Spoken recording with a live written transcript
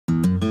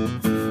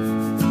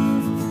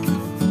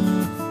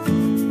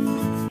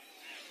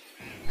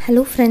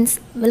Hello friends,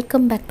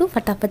 welcome back to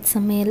Fatafat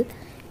சமையல்.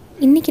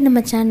 இன்றைக்கி நம்ம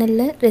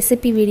சேனலில்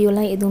ரெசிபி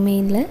வீடியோலாம் எதுவுமே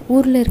இல்லை.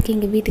 ஊரில் இருக்க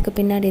எங்கள் வீட்டுக்கு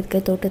பின்னாடி இருக்கிற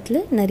தோட்டத்தில்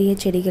நிறைய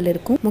செடிகள்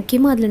இருக்கும்.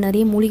 முக்கியமாக அதில்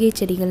நிறைய மூலிகை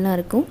செடிகள்லாம்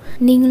இருக்கும்.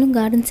 நீங்களும்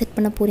கார்டன் செட்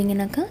பண்ண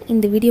போகிறீங்கன்னாக்கா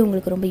இந்த வீடியோ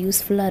உங்களுக்கு ரொம்ப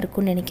யூஸ்ஃபுல்லாக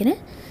இருக்கும்னு நினைக்கிறேன்.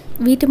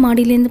 வீட்டு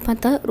மாடியிலேருந்து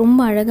பார்த்தா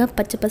ரொம்ப அழகாக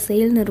பச்சை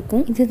பசேல்னு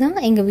இருக்கும். இதுதான்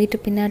எங்கள் வீட்டு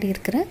பின்னாடி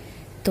இருக்கிற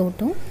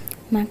தோட்டம்.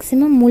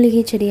 மேக்ஸிமம்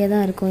மூலிகை செடியாக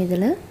தான் இருக்கும்.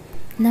 இதில்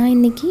நான்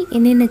இன்றைக்கி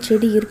என்னென்ன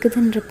செடி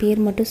இருக்குதுன்ற பேர்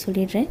மட்டும்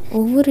சொல்லிடுறேன்.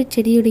 ஒவ்வொரு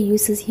செடியோட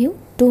யூஸஸையும்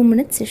 2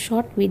 minutes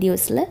ஷார்ட்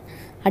வீடியோஸில்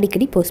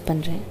அடிக்கடி போஸ்ட்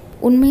பண்ணுறேன்.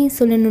 உண்மையை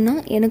சொல்லணுன்னா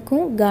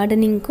எனக்கும்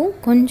கார்டனிங்க்கும்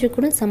கொஞ்சம்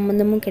கூட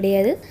சம்மந்தமும்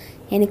கிடையாது.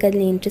 எனக்கு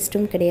அதில்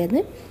இன்ட்ரெஸ்ட்டும் கிடையாது.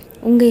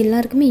 உங்கள்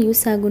எல்லாருக்குமே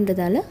யூஸ்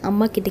ஆகுன்றதால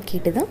அம்மா கிட்ட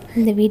கேட்டு தான்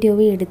இந்த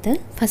வீடியோவே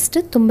எடுத்தேன்.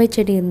 ஃபஸ்ட்டு தும்பை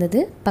செடி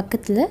இருந்தது.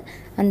 பக்கத்தில்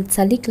அந்த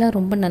சளிக்கெலாம்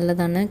ரொம்ப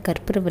நல்லதான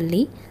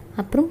கற்பூரவள்ளி,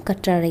 அப்புறம்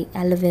கற்றாழை,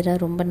 அலோவேரா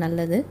ரொம்ப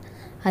நல்லது,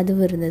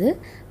 அதுவும் இருந்தது.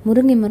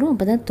 முருங்கை மரம்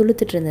அப்போ தான்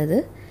துளுத்துட்டு இருந்தது.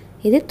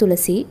 இது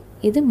துளசி,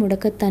 இது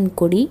முடக்கத்தான்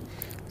கொடி.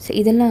 ஸோ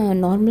இதெல்லாம்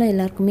நார்மலாக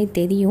எல்லாருக்குமே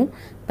தெரியும்.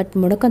 பட்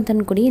முடக்கத்தான்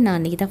கொடியை நான்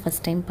அன்றைக்கி தான்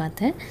ஃபஸ்ட் டைம்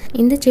பார்த்தேன்.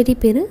 இந்த செடி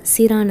பேர்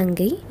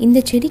சீரானங்கை. இந்த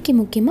செடிக்கு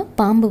முக்கியமாக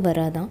பாம்பு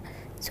வராதான்.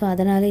 ஸோ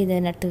அதனால் இதை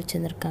நட்டு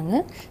வச்சுருந்துருக்காங்க.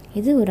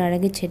 இது ஒரு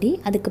அழகு செடி.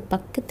 அதுக்கு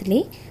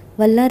பக்கத்திலே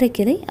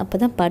வல்லாரைக்கீரை அப்போ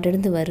தான்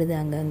படர்ந்து வருது.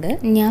 அங்கங்கே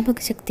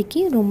ஞாபக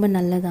சக்திக்கு ரொம்ப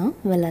நல்லதான்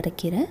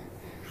வல்லாரைக்கீரை.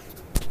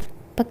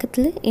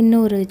 பக்கத்தில்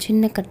இன்னும் ஒரு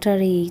சின்ன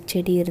கற்றாழை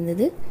செடி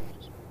இருந்தது.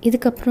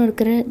 இதுக்கப்புறம்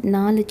இருக்கிற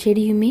 4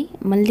 செடியுமே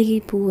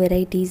மல்லிகைப்பூ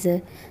வெரைட்டிஸை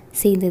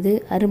சேர்ந்தது.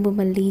 அரும்பு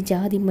மல்லி,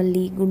 ஜாதி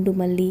மல்லி, குண்டு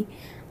மல்லி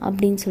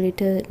அப்படின்னு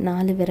சொல்லிட்டு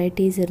 4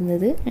 வெரைட்டிஸ்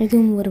இருந்தது.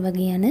 இதுவும் ஒரு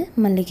வகையான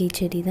மல்லிகை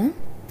செடி தான்.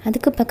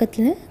 அதுக்கு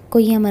பக்கத்தில்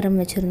கொய்யா மரம்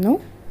வச்சுருந்தோம்.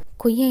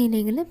 கொய்யா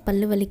இலைகளை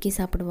பல்லு வலிக்கி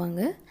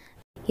சாப்பிடுவாங்க.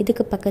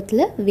 இதுக்கு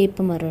பக்கத்தில்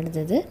வேப்ப மரம்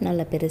இருந்தது,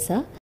 நல்ல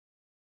பெருசாக.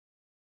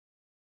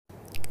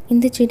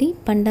 இந்த செடி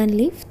பண்டான்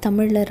லீஃப்,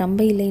 தமிழில்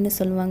ரம்ப இலைன்னு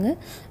சொல்லுவாங்க.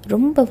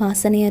 ரொம்ப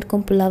வாசனையாக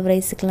இருக்கும். புலாவ்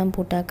ரைஸுக்கெல்லாம்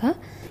போட்டாக்கா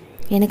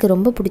எனக்கு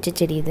ரொம்ப பிடிச்ச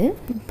செடி இது.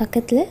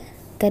 பக்கத்தில்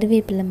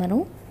கருவேப்பிலை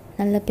மரம்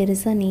நல்லா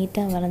பெருசாக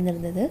நீட்டாக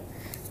வளர்ந்துருந்தது.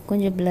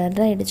 கொஞ்சம்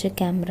பிளர்ராக ஆகிடுச்சு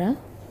கேமரா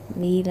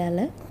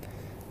வெயிலால்.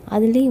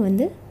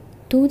 அதுலேயும்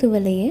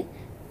தூதுவளையை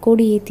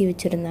கொடி ஏற்றி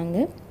வச்சுருந்தாங்க.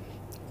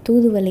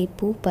 தூதுவளை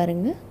பூ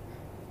பாருங்கள்,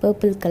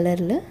 பர்பிள்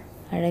கலரில்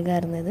அழகாக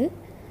இருந்தது.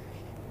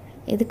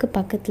 இதுக்கு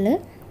பக்கத்தில்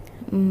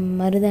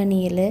மருதாணி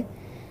இலை,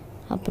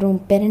 அப்புறம்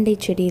பெரண்டை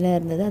செடியெலாம்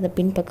இருந்தது. அதை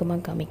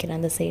பின்பக்கமாக காமிக்கிறேன்,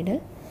 அந்த சைடு.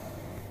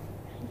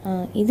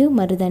 இது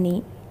மருதாணி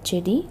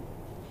செடி,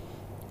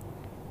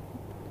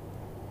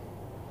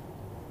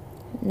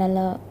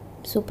 நல்லா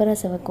சூப்பராக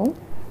சிவக்கும்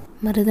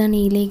மருதாணி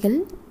இலைகள்.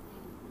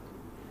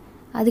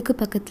 அதுக்கு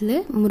பக்கத்தில்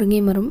முருங்கை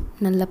மரம்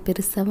நல்லா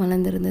பெருசாக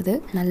வளர்ந்துருந்தது.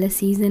 நல்ல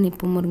சீசன்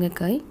இப்போ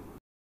முருங்கைக்காய்.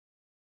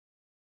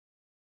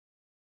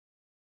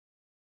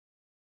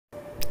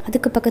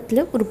 அதுக்கு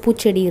பக்கத்தில் ஒரு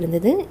பூச்செடி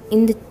இருந்தது.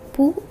 இந்த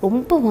பூ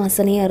ரொம்ப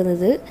வாசனையாக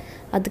இருந்தது.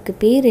 அதுக்கு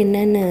பேர்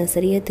என்னன்னு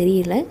சரியாக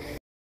தெரியல.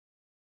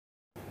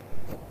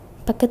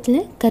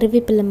 பக்கத்தில்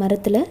கருவேப்பிலை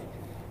மரத்தில்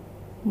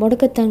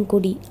முடக்கத்தான்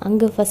கொடி,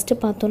 அங்கே ஃபஸ்ட்டு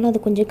பார்த்தோன்னா அது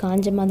கொஞ்சம்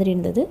காஞ்ச மாதிரி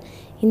இருந்தது.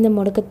 இந்த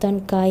முடக்கத்தான்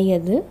காய்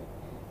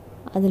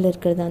அதில்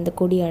இருக்கிறது, அந்த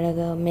கொடி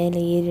அழகாக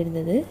மேலே ஏறி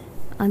இருந்தது.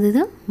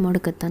 அதுதான்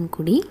முடக்கத்தான்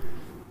கொடி.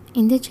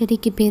 இந்த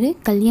செடிக்கு பேர்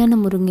கல்யாண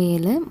முருங்கை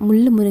இலை,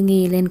 முள் முருங்கை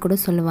இலைன்னு கூட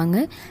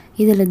சொல்லுவாங்க.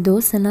 இதில்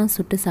தோசைலாம்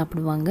சுட்டு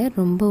சாப்பிடுவாங்க.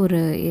 ரொம்ப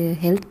ஒரு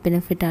ஹெல்த்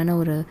பெனிஃபிட்டான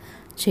ஒரு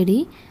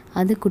செடி.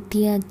 அது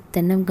குட்டியாக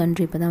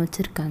தென்னங்கன்று இப்போ தான்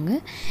வச்சுருக்காங்க.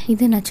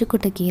 இது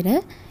நச்சுக்கொட்டை கீரை.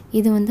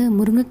 இது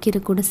முருங்கைக்கீரை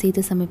கூட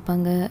சேர்த்து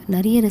சமைப்பாங்க.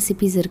 நிறைய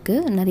ரெசிபீஸ்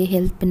இருக்குது, நிறைய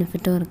ஹெல்த்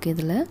பெனிஃபிட்டும் இருக்குது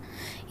இதில்.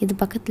 இது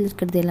பக்கத்தில்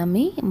இருக்கிறது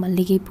எல்லாமே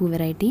மல்லிகைப்பூ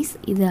வெரைட்டிஸ்.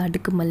 இது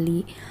அடுக்கு மல்லி,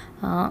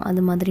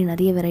 அது மாதிரி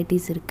நிறைய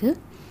வெரைட்டிஸ் இருக்குது.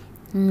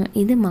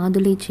 இது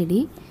மாதுளை செடி.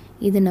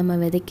 இது நம்ம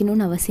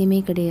விதைக்கணும்னு அவசியமே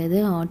கிடையாது,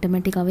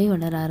 ஆட்டோமேட்டிக்காகவே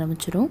வளர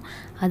ஆரம்பிச்சிடும்.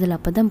 அதில்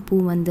அப்போ தான் பூ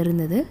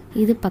வந்திருந்தது.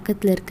 இது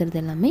பக்கத்தில் இருக்கிறது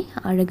எல்லாமே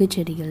அழகு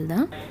செடிகள்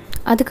தான்.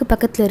 அதுக்கு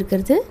பக்கத்தில்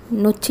இருக்கிறது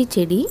நொச்சி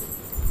செடி.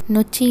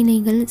 நொச்சி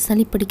இலைகள்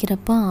சளி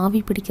பிடிக்கிறப்போ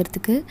ஆவி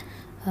பிடிக்கிறதுக்கு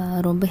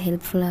ரொம்ப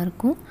ஹெல்ப்ஃபுல்லாக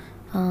இருக்கும்.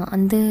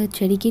 அந்த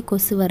செடிக்கு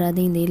கொசு வராது,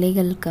 இந்த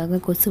இலைகளுக்காக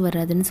கொசு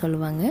வராதுன்னு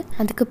சொல்லுவாங்க.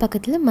 அதுக்கு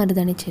பக்கத்தில்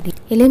மருதாணி செடி.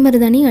 இலை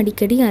மருதாணி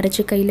அடிக்கடி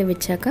அரைச்சி கையில்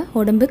வச்சாக்கா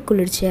உடம்பு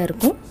குளிர்ச்சியாக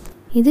இருக்கும்.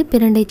 இது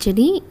பிரண்டை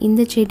செடி.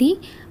 இந்த செடி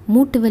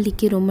மூட்டு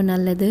வலிக்கு ரொம்ப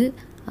நல்லது,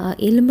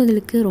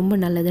 எலும்புகளுக்கு ரொம்ப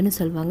நல்லதுன்னு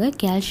சொல்லுவாங்க.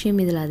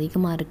 கால்சியம் இதில்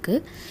அதிகமாக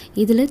இருக்குது.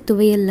 இதில்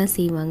துவையல்லாம்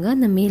செய்வாங்க.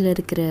 அந்த மேலே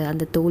இருக்கிற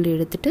அந்த தோல்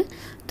எடுத்துகிட்டு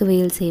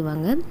துவையல்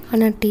செய்வாங்க.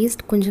 ஆனால்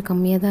டேஸ்ட் கொஞ்சம்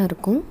கம்மியாக தான்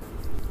இருக்கும்.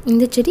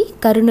 இந்த செடி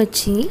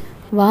கருநொச்சி,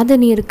 வாத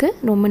நீருக்கு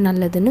ரொம்ப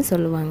நல்லதுன்னு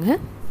சொல்லுவாங்க.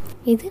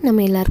 இது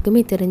நம்ம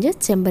எல்லாருக்குமே தெரிஞ்ச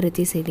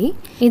செம்பருத்தி செடி.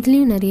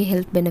 இதுலேயும் நிறைய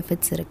ஹெல்த்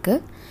பெனிஃபிட்ஸ்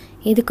இருக்குது.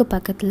 இதுக்கு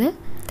பக்கத்தில்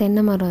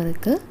தென்னை மரம்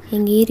இருக்குது.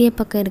 எங்கள் ஏரியா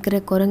பக்கம் இருக்கிற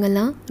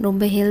குரங்கெல்லாம்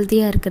ரொம்ப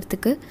ஹெல்த்தியாக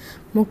இருக்கிறதுக்கு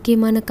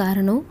முக்கியமான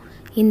காரணம்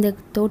இந்த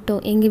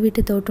தோட்டம். எங்கள்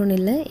வீட்டு தோட்டம்னு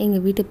இல்லை,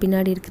 எங்கள் வீட்டு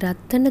பின்னாடி இருக்கிற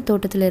அத்தனை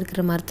தோட்டத்தில்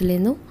இருக்கிற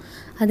மரத்துலேருந்தும்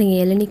அதுங்க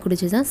இளநீ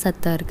குடிச்சு தான்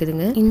சத்தாக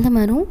இருக்குதுங்க. இந்த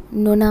மரம்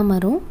நொனா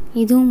மரம்.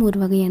 இதுவும் ஒரு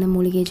வகையான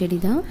மூலிகை செடி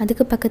தான்.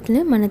 அதுக்கு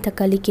பக்கத்தில்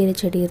மணத்தக்காளி கீரை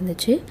செடி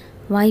இருந்துச்சு.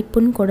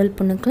 வாய்ப்புண், குடல்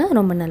புண்ணுக்கெலாம்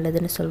ரொம்ப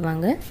நல்லதுன்னு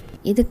சொல்லுவாங்க.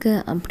 இதுக்கு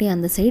அப்படியே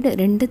அந்த சைடு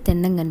 2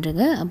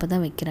 தென்னங்கன்றுங்க அப்போ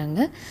தான் வைக்கிறாங்க.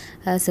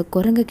 ஸோ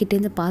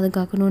குரங்குக்கிட்டேருந்து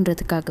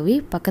பாதுகாக்கணுன்றதுக்காகவே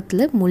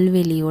பக்கத்தில்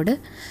முள்வேலியோடு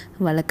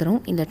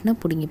வளர்க்குறோம், இல்லாட்டினா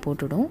பிடுங்கி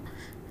போட்டுடும்.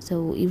 ஸோ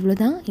இவ்வளோ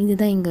தான்,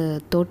 இதுதான்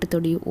எங்கள்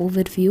தோட்டத்தோடைய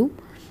ஓவர்வியூ.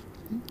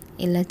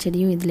 எல்லா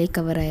செடியும் இதிலே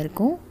கவர்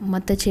ஆகிருக்கும்.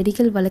 மற்ற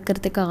செடிகள்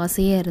வளர்க்குறதுக்கு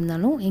ஆசையாக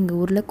இருந்தாலும் எங்கள்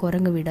ஊரில்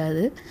குரங்கு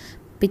விடாது,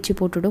 பிச்சு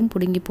போட்டுடும்,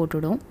 பிடுங்கி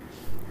போட்டுடும்.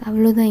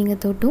 அவ்வளோதான் எங்கள்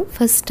தோட்டம்.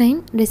 ஃபஸ்ட் டைம்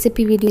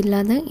ரெசிபி வீடியோ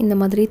இல்லாத இந்த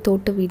மாதிரி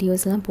தோட்ட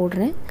வீடியோஸ்லாம்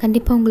போடுறேன்.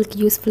 கண்டிப்பாக உங்களுக்கு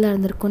யூஸ்ஃபுல்லாக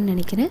இருந்திருக்கும்னு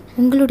நினைக்கிறேன்.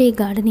 உங்களுடைய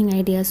கார்டனிங்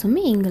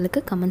ஐடியாஸுமே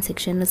எங்களுக்கு கமெண்ட்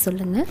செக்ஷனில்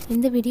சொல்லுங்கள்.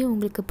 இந்த வீடியோ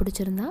உங்களுக்கு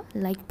பிடிச்சிருந்தா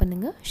லைக்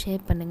பண்ணுங்கள்,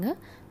 ஷேர் பண்ணுங்கள்.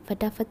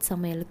 ஃபட்டாஃபட்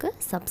சமையலுக்கு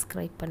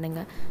சப்ஸ்கிரைப்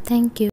பண்ணுங்கள். தேங்க்யூ.